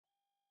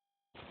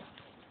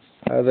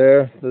Hi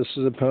there. This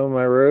is a poem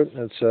I wrote.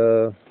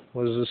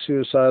 Was a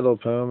suicidal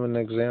poem, an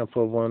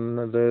example of one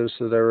of those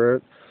that I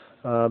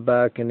wrote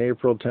back in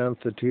April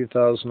 10th of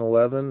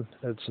 2011.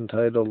 It's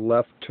entitled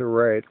Left to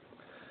Right.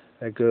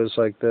 It goes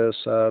like this.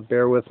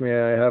 Bear with me,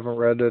 I haven't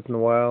read it in a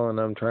while and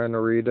I'm trying to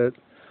read it.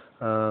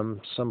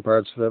 Some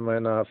parts of it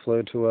might not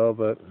flow too well,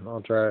 but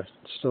I'll try.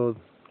 Still,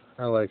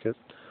 I like it.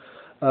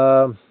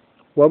 Uh,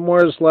 what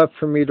more is left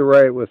for me to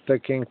write with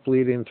thick ink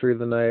bleeding through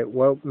the night?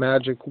 What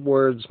magic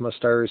words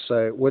must I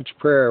recite? Which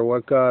prayer,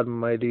 what God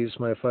might ease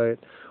my fight?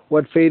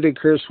 What fated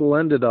curse will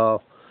end it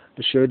all?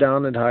 A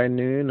showdown at high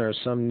noon or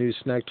some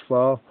noose-necked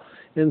fall?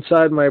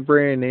 Inside my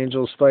brain,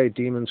 angels fight,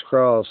 demons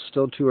crawl.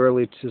 Still too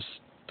early to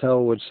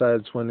tell which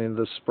side's winning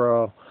the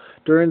sprawl.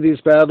 During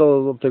these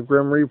battles, the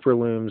Grim Reaper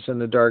looms in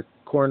the dark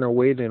corner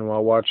waiting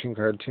while watching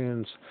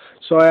cartoons.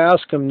 So I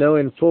ask him,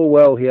 knowing full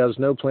well he has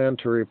no plan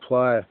to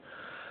reply.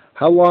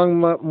 How long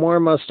more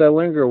must I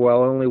linger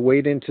while only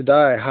waiting to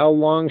die? How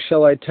long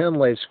shall I tend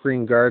life's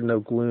green garden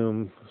of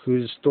gloom,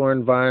 whose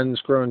thorn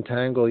vines grow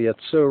entangled yet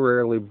so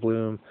rarely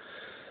bloom?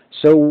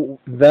 So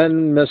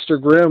then,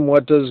 Mr. Grimm,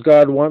 what does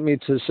God want me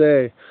to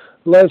say?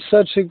 Life's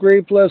such a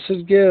great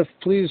blessed gift,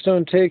 please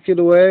don't take it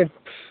away.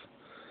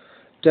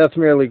 Death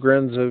merely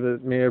grins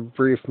at me a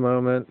brief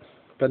moment,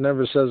 but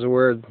never says a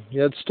word.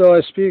 Yet still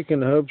I speak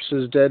in hopes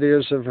his dead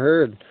ears have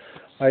heard.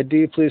 I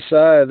deeply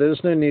sigh, there's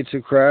no need to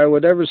cry,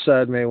 whatever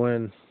side may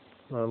win.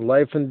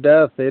 Life and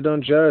death, they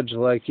don't judge,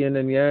 like yin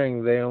and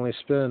yang, they only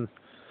spin.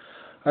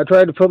 I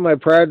try to put my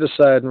pride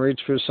aside and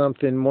reach for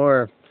something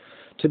more.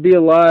 To be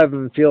alive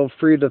and feel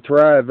free to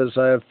thrive as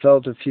I have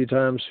felt a few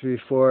times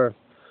before.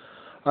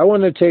 I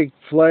want to take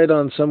flight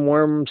on some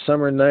warm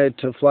summer night,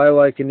 to fly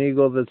like an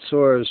eagle that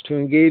soars, to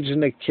engage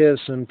in a kiss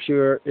and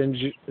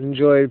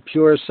enjoy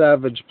pure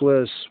savage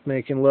bliss,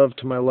 making love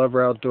to my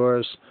lover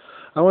outdoors.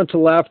 I want to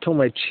laugh till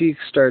my cheeks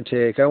start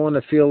to ache. I want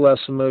to feel less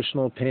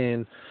emotional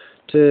pain,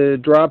 to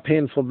drop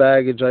painful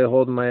baggage I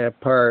hold in my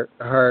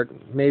heart,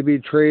 maybe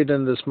trade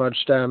in this much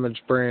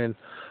damaged brain.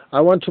 I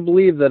want to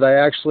believe that I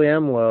actually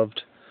am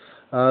loved,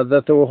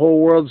 that the whole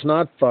world's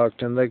not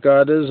fucked, and that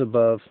God is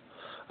above.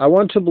 I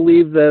want to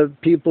believe that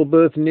people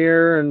both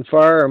near and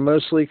far are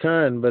mostly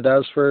kind, but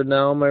as for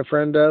now, my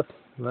friend Death,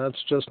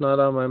 that's just not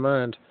on my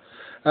mind.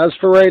 As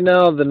for right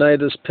now, the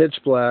night is pitch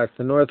black,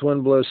 the north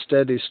wind blows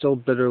steady, still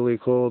bitterly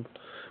cold.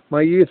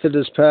 My youth it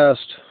is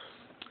past,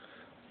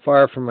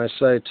 far from my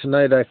sight.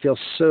 Tonight I feel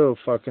so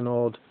fucking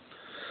old.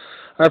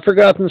 I've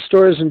forgotten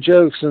stories and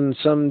jokes and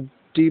some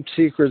deep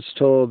secrets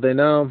told. They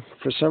now,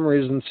 for some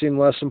reason, seem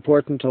less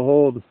important to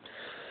hold.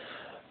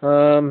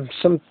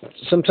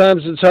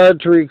 Sometimes it's hard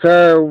to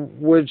recall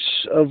which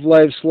of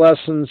life's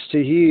lessons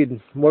to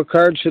heed. What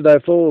card should I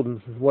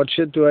fold? What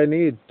shit do I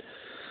need?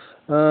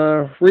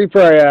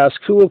 Reaper, I ask,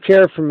 who will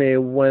care for me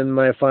when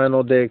my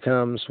final day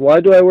comes? Why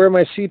do I wear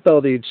my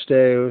seatbelt each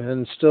day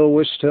and still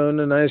wish to own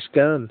a nice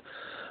gun?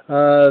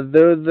 Though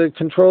the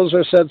controls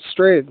are set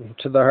straight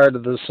to the heart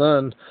of the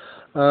sun,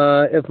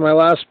 if my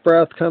last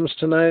breath comes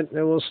tonight,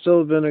 it will still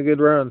have been a good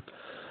run.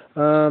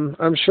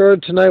 I'm sure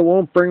tonight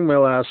won't bring my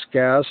last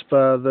gasp.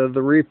 The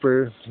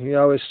Reaper, he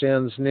always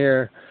stands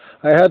near.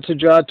 I had to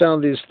jot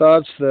down these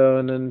thoughts, though,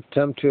 in an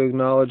attempt to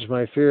acknowledge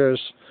my fears.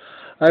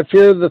 I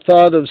fear the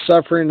thought of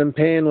suffering and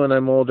pain when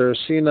I'm older,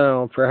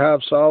 senile,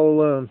 perhaps all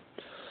alone.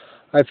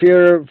 I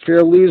fear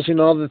losing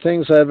all the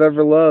things I've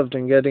ever loved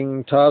and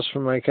getting tossed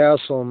from my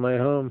castle and my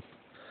home.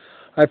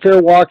 I fear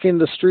walking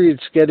the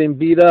streets, getting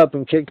beat up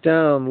and kicked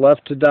down,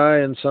 left to die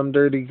in some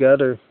dirty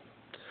gutter,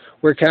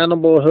 where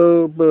cannibal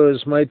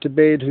hobos might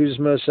debate who's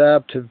most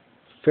apt to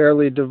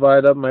fairly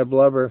divide up my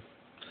blubber.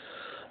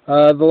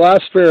 The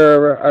last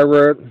fear I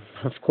wrote,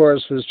 of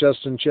course, was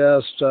just in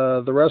jest.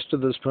 The rest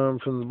of this poem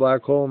from the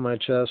black hole in my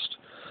chest.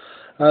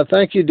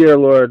 Thank you, dear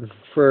Lord,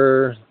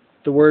 for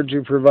the words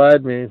you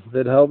provide me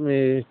that help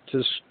me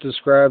to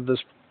describe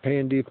this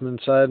pain deep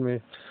inside me.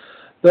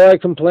 Though I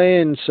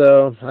complain,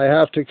 so I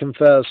have to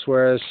confess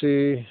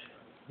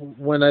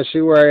when I see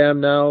where I am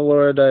now,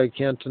 Lord, I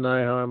can't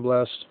deny how I'm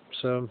blessed.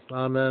 So,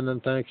 amen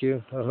and thank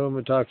you.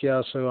 Ahum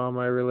Utakiasu, all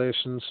my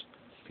relations.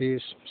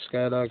 Peace.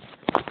 Skydog.